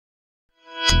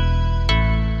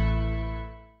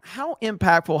how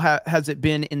impactful has it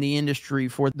been in the industry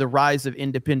for the rise of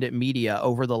independent media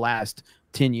over the last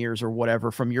 10 years or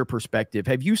whatever, from your perspective?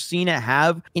 Have you seen it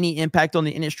have any impact on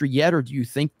the industry yet? Or do you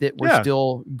think that we're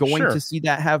still going to see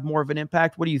that have more of an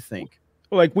impact? What do you think?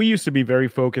 Like, we used to be very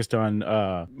focused on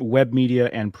web media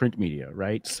and print media,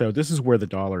 right? So this is where the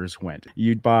dollars went.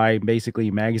 You'd buy basically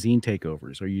magazine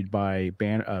takeovers, or you'd buy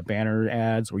banner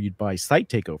ads, or you'd buy site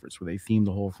takeovers where they theme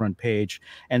the whole front page.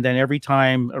 And then every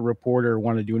time a reporter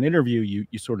wanted to do an interview,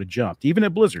 you sort of jumped. Even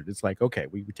at Blizzard, it's like, okay,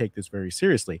 we take this very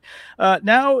seriously.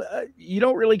 Now, you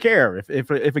don't really care. If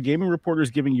a gaming reporter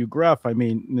is giving you gruff, I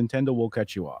mean, Nintendo will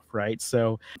cut you off, right?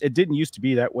 So it didn't used to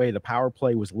be that way. The power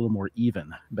play was a little more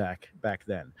even back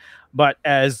then. But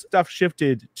as stuff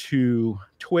shifted to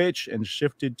Twitch and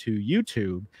shifted to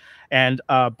YouTube, and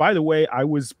by the way, I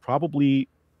was probably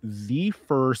the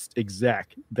first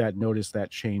exec that noticed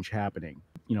that change happening,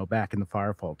 back in the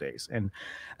Firefall days.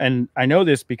 And I know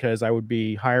this because I would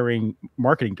be hiring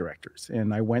marketing directors,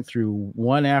 and I went through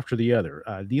one after the other.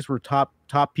 These were top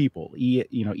people,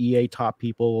 EA top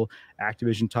people,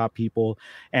 Activision top people,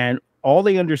 and all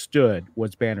they understood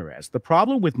was banner ads. The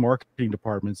problem with marketing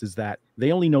departments is that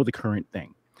they only know the current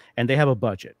thing, and they have a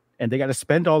budget, and they got to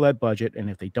spend all that budget. And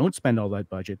if they don't spend all that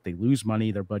budget, they lose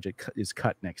money. Their budget is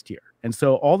cut next year. And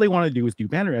so all they want to do is do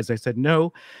banner ads. I said,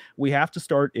 no, we have to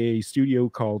start a studio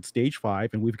called Stage 5,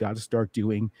 and we've got to start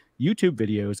doing YouTube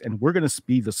videos, and we're going to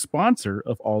be the sponsor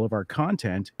of all of our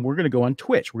content. We're going to go on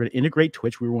Twitch. We're going to integrate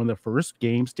Twitch. We were one of the first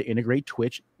games to integrate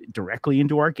Twitch directly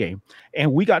into our game,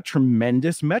 and we got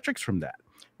tremendous metrics from that.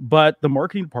 But the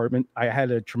marketing department, I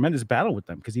had a tremendous battle with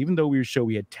them, because even though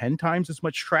we had 10 times as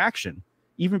much traction,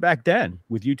 even back then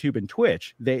with YouTube and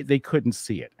Twitch, they couldn't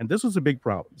see it. And this was a big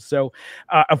problem. So,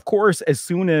 of course, as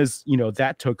soon as,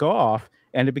 that took off,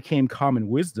 and it became common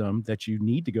wisdom that you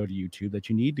need to go to YouTube, that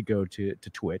you need to go to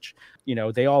Twitch,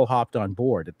 they all hopped on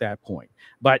board at that point.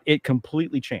 But it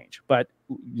completely changed. But,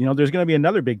 there's going to be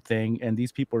another big thing, and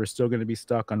these people are still going to be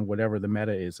stuck on whatever the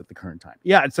meta is at the current time.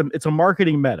 Yeah, it's a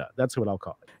marketing meta. That's what I'll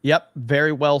call it. Yep,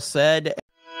 very well said.